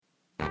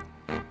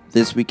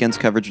This weekend's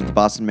coverage of the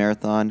Boston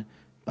Marathon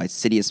by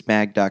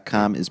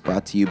CitiusMag.com is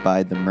brought to you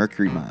by the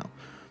Mercury Mile.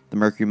 The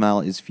Mercury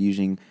Mile is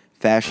fusing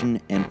fashion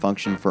and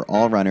function for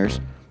all runners.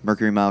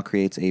 Mercury Mile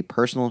creates a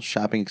personal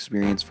shopping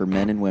experience for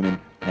men and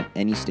women at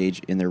any stage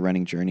in their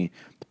running journey.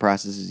 The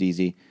process is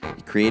easy.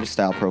 You create a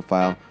style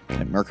profile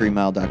at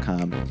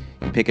mercurymile.com.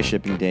 You pick a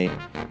shipping date,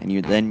 and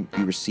you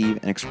receive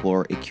and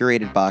explore a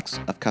curated box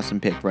of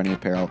custom-picked running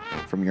apparel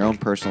from your own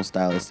personal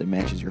stylist that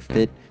matches your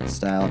fit,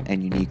 style,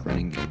 and unique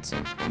running needs.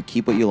 You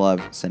keep what you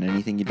love, send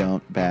anything you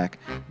don't back.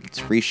 It's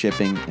free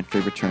shipping and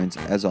free returns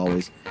as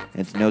always, and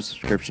it's no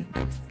subscription.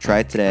 Try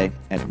it today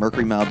at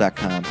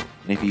mercurymile.com,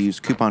 and if you use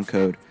coupon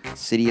code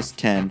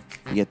CITIUS10,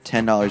 you get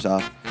 $10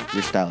 off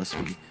your stylist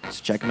fee.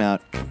 So check them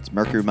out. It's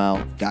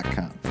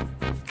mercurymile.com.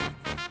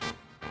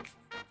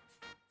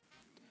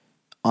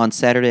 On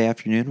Saturday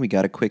afternoon, we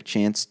got a quick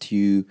chance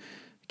to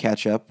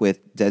catch up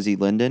with Desi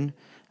Linden.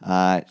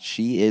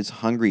 She is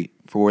hungry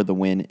for the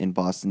win in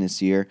Boston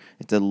this year.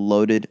 It's a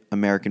loaded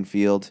American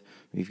field.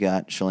 We've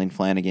got Shalane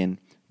Flanagan,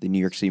 the New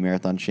York City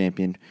Marathon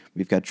champion.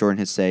 We've got Jordan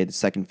Hissey, the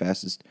second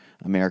fastest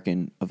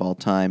American of all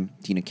time.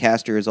 Tina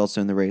Castor is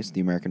also in the race,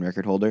 the American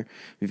record holder.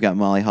 We've got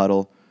Molly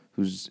Huddle,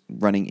 who's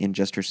running in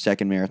just her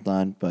second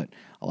marathon, but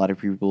a lot of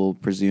people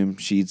presume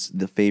she's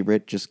the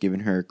favorite, just given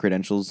her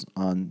credentials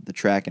on the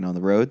track and on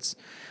the roads.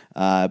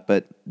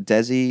 But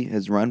Desi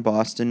has run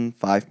Boston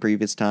 5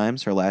 previous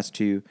times. Her last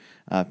 2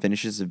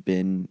 finishes have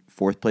been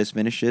fourth-place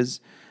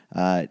finishes.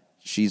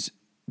 She's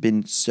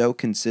been so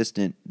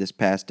consistent this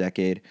past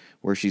decade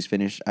where she's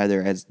finished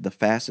either as the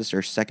fastest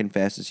or second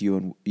fastest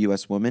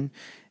U.S. woman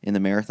in the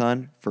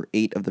marathon for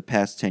 8 of the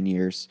past 10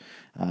 years.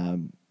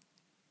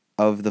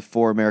 Of the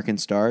 4 American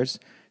stars,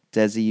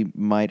 Desi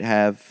might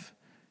have,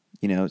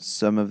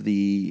 some of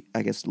the,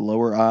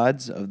 lower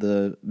odds of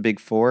the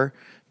big 4,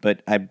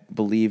 but I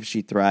believe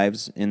she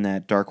thrives in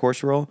that dark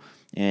horse role.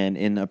 And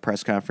in a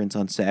press conference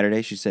on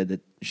Saturday, she said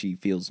that she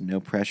feels no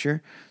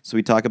pressure. So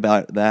we talk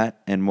about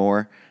that and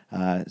more.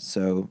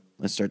 So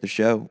let's start the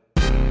show.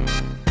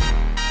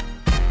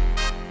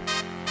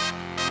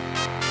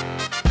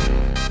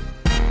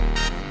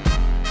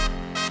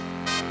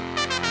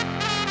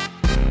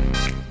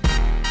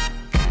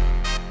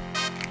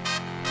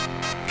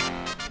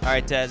 All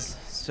right, Des.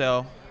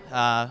 So,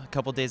 a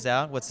couple days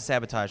out, what's the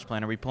sabotage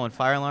plan? Are we pulling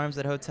fire alarms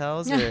at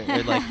hotels, or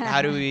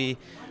how do we,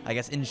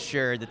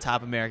 ensure the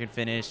top American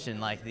finish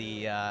and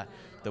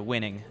the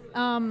winning?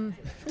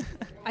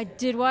 I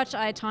did watch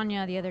I,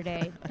 Tonya the other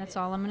day. That's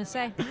all I'm gonna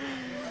say.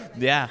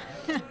 Yeah.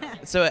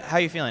 So, how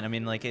are you feeling? I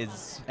mean,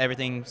 is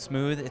everything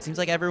smooth? It seems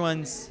like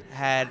everyone's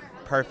had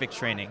perfect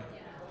training.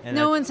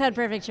 No one's had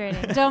perfect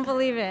training. Don't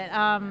believe it.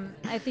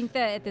 I think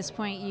that at this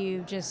point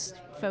you just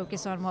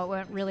focus on what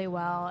went really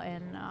well,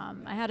 and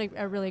I had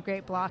a really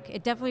great block.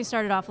 It definitely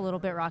started off a little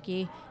bit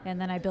rocky, and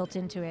then I built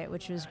into it,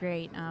 which was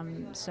great.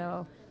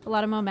 So a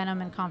lot of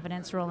momentum and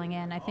confidence rolling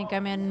in. I think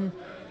I'm in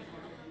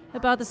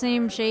about the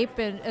same shape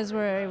as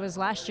where it was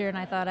last year, and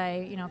I thought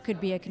I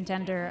could be a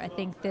contender. I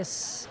think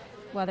this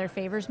weather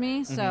favors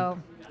me, so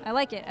I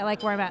like it. I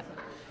like where I'm at.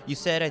 You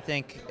said, I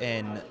think,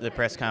 in the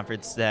press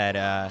conference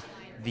that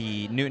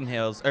the Newton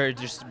Hills, or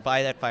just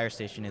by that fire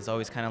station, is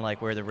always kind of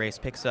like where the race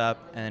picks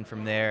up, and then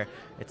from there,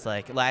 it's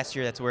like last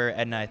year, that's where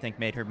Edna, I think,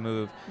 made her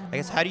move. I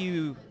guess, how do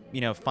you,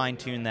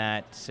 fine-tune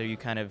that so you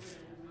kind of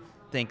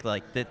think,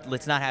 that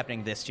it's not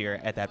happening this year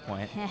at that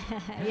point?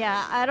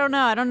 Yeah, I don't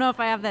know. I don't know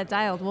if I have that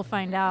dialed. We'll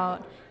find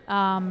out.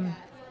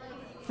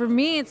 For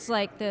me, it's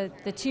like the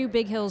 2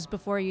 big hills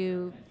before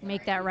you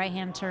make that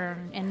right-hand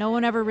turn, and no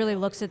one ever really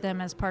looks at them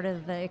as part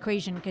of the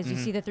equation because you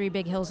see the 3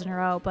 big hills in a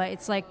row, but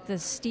it's like the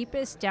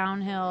steepest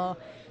downhill.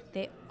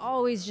 They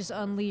always just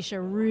unleash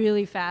a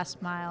really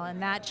fast mile,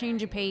 and that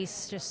change of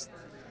pace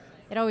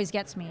it always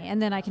gets me.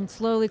 And then I can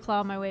slowly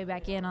claw my way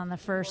back in on the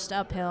first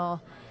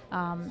uphill.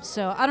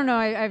 So I don't know.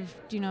 I've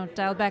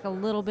dialed back a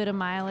little bit of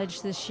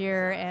mileage this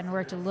year and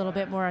worked a little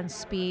bit more on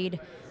speed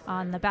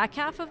on the back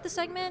half of the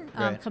segment,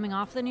 coming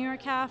off the New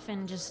York half,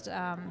 and just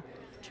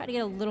try to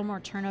get a little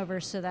more turnover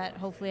so that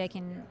hopefully I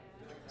can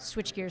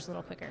switch gears a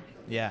little quicker.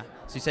 Yeah.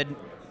 So you said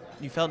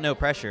you felt no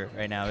pressure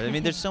right now. I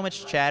mean, there's so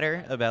much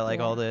chatter about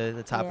all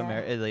the top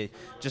American,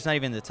 just not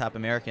even the top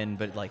American,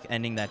 but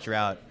ending that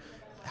drought.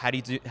 How do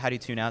you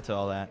tune out to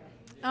all that?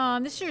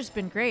 This year's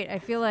been great. I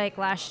feel like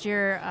last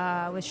year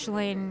with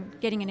Shalane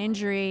getting an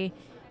injury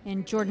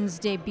in Jordan's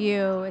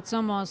debut, it's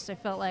almost, I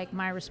felt like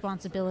my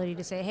responsibility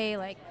to say,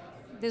 hey,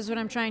 this is what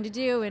I'm trying to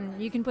do,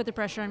 and you can put the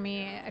pressure on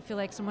me. I feel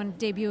like someone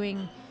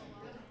debuting,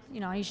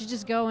 you should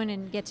just go in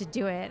and get to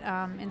do it.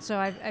 And so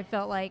I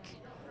felt like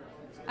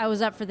I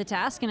was up for the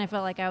task, and I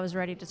felt like I was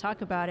ready to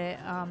talk about it.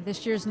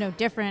 This year's no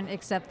different,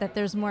 except that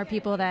there's more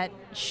people that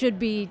should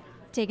be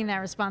taking that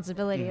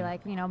responsibility.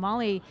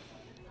 Molly,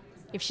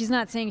 if she's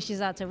not saying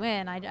she's out to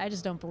win, I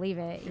just don't believe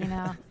it,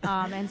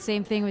 and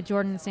same thing with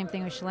Jordan, same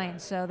thing with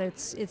Shalane. So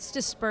it's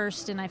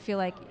dispersed, and I feel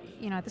like,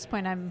 at this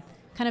point I'm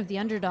kind of the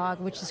underdog,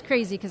 which is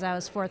crazy because I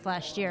was fourth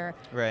last year.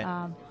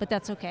 Right. But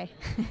that's okay.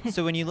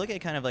 So when you look at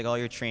kind of like all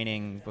your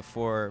training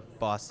before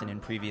Boston in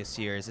previous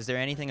years, is there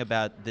anything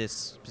about this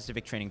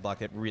specific training block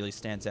that really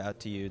stands out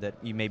to you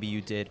that maybe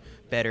you did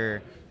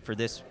better for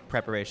this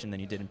preparation than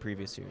you did in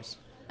previous years?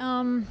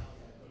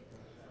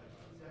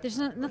 There's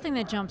nothing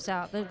that jumps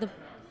out.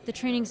 The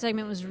training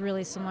segment was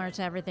really similar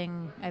to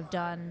everything I've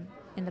done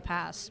in the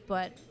past,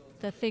 but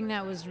the thing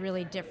that was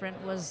really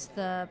different was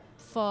the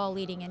fall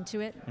leading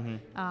into it.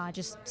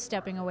 Just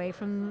stepping away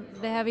from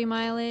the heavy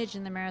mileage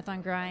and the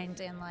marathon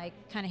grind and like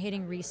kind of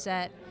hitting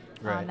reset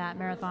on that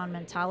marathon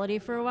mentality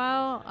for a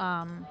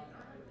while.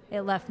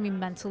 It left me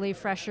mentally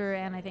fresher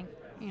and I think,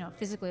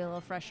 physically a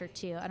little fresher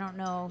too. I don't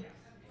know.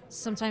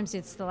 Sometimes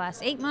it's the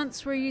last 8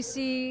 months where you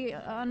see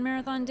on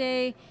marathon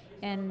day,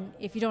 and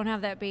if you don't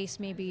have that base,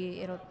 maybe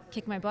it'll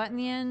kick my butt in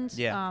the end.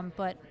 Yeah.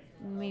 But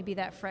maybe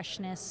that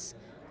freshness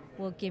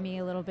will give me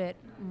a little bit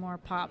more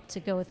pop to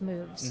go with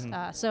moves.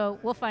 So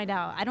we'll find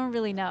out. I don't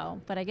really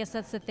know, but I guess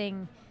that's the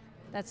thing.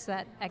 That's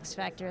that X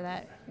factor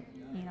that,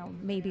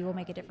 maybe will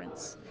make a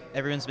difference.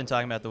 Everyone's been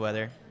talking about the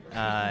weather.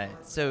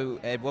 So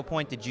at what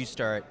point did you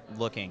start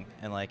looking?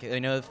 And like, I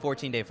know the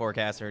 14-day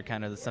forecasts are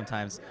kind of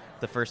sometimes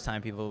the first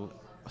time people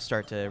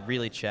start to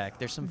really check.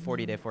 There's some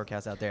 40-day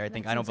forecasts out there.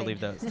 I don't believe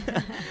those.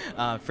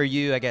 For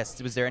you, I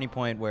guess, was there any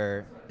point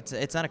where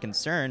it's not a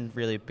concern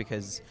really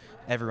because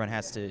everyone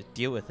has to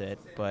deal with it,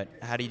 but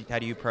how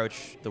do you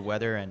approach the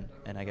weather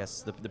and I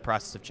guess the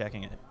process of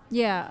checking it?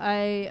 Yeah,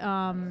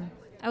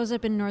 I was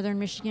up in northern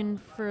Michigan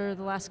for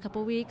the last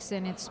couple weeks,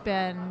 and it's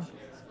been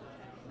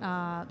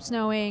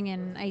snowing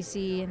and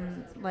icy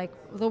and like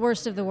the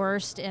worst of the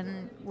worst,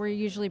 and we're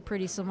usually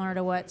pretty similar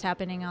to what's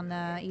happening on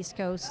the East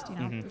Coast,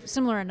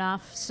 similar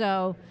enough.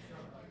 So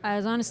I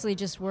was honestly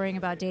just worrying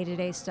about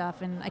day-to-day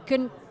stuff, and I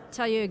couldn't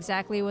tell you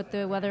exactly what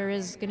the weather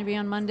is going to be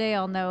on Monday.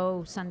 I'll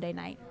know Sunday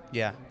night.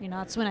 Yeah.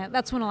 That's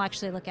when I'll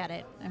actually look at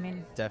it. I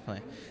mean,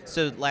 definitely.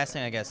 So last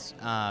thing, I guess,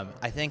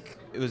 I think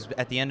it was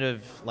at the end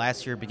of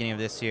last year, beginning of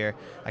this year,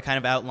 I kind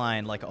of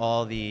outlined like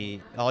all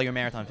your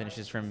marathon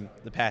finishes from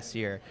the past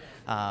year.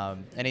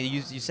 And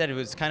you said it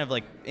was kind of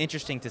like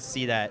interesting to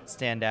see that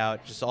stand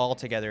out just all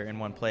together in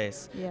one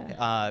place.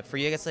 Yeah. For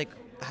you, I guess, like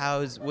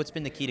what's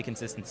been the key to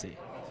consistency?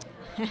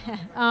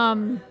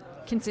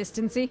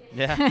 Consistency.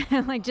 Yeah.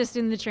 Like just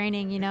in the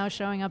training,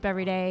 showing up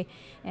every day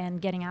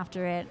and getting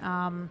after it.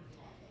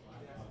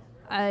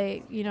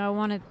 I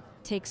want to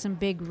take some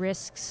big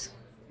risks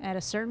at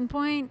a certain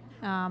point,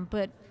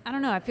 but I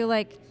don't know. I feel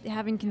like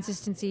having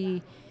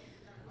consistency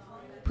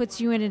puts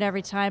you in it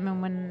every time,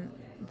 and when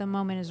the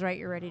moment is right,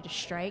 you're ready to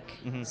strike.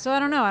 So I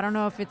don't know. I don't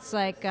know if it's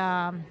like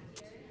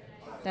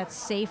that's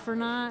safe or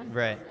not.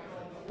 Right.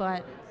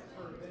 But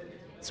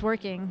it's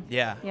working.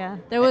 Yeah. Yeah.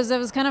 It was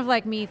kind of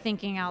like me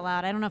thinking out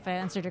loud. I don't know if I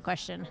answered your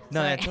question.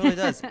 No, Sorry. it totally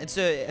does. And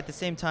so at the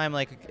same time,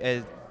 like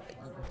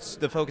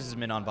the focus has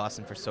been on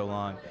Boston for so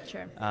long.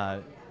 Sure.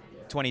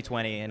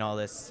 2020 and all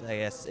this, I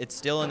guess it's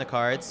still in the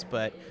cards,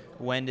 but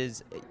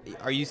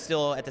are you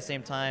still at the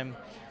same time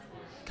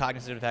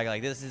cognizant of the fact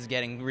like this is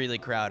getting really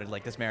crowded,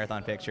 like this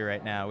marathon picture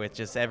right now with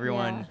just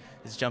everyone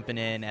is jumping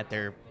in at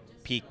their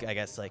peak, I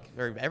guess, like,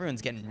 or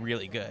everyone's getting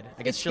really good.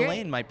 I guess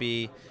Shalane might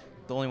be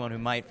the only one who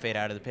might fade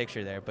out of the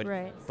picture there, but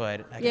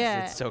but I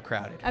guess it's so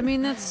crowded. I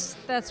mean, that's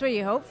what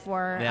you hope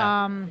for.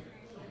 Yeah.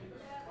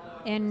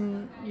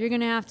 And you're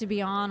gonna have to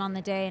be on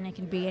the day, and it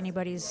can be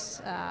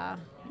anybody's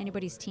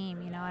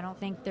team. I don't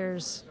think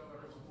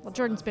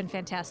Jordan's been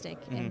fantastic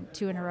in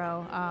 2 in a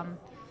row.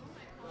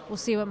 We'll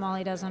see what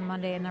Molly does on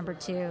Monday in number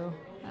 2,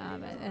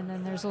 and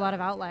then there's a lot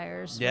of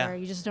outliers where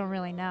you just don't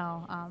really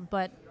know.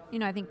 But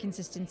I think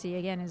consistency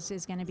again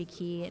is going to be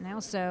key, and I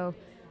also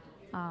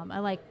I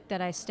like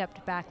that I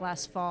stepped back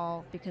last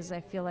fall because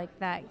I feel like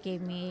that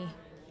gave me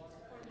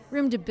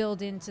room to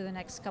build into the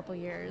next couple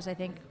years. I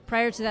think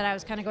prior to that, I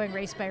was kind of going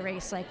race by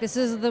race, like this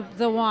is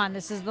the one,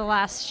 this is the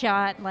last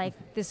shot, like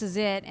this is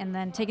it. And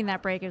then taking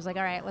that break, it was like,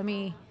 all right, let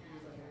me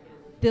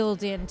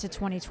build into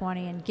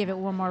 2020 and give it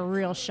one more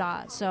real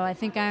shot. So I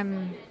think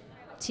I'm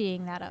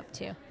teeing that up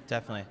too.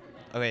 Definitely.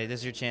 Okay, this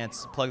is your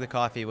chance. Plug the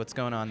coffee. What's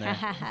going on there?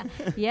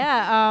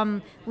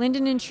 Yeah,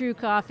 Linden and True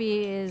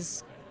Coffee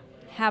is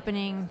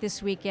happening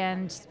this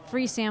weekend.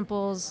 Free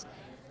samples,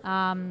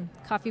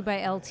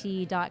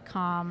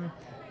 coffeebylt.com.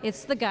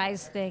 It's the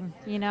guys thing,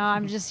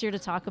 I'm just here to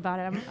talk about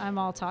it. I'm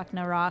all talk,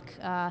 no rock.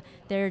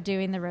 They're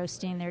doing the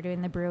roasting, they're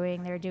doing the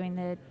brewing, they're doing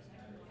the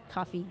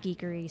coffee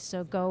geekery.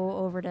 So go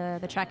over to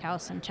the Track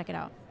House and check it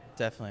out.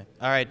 Definitely.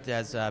 All right,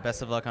 Des,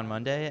 best of luck on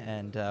Monday,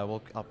 and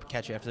I'll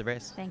catch you after the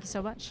race. Thank you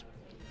so much.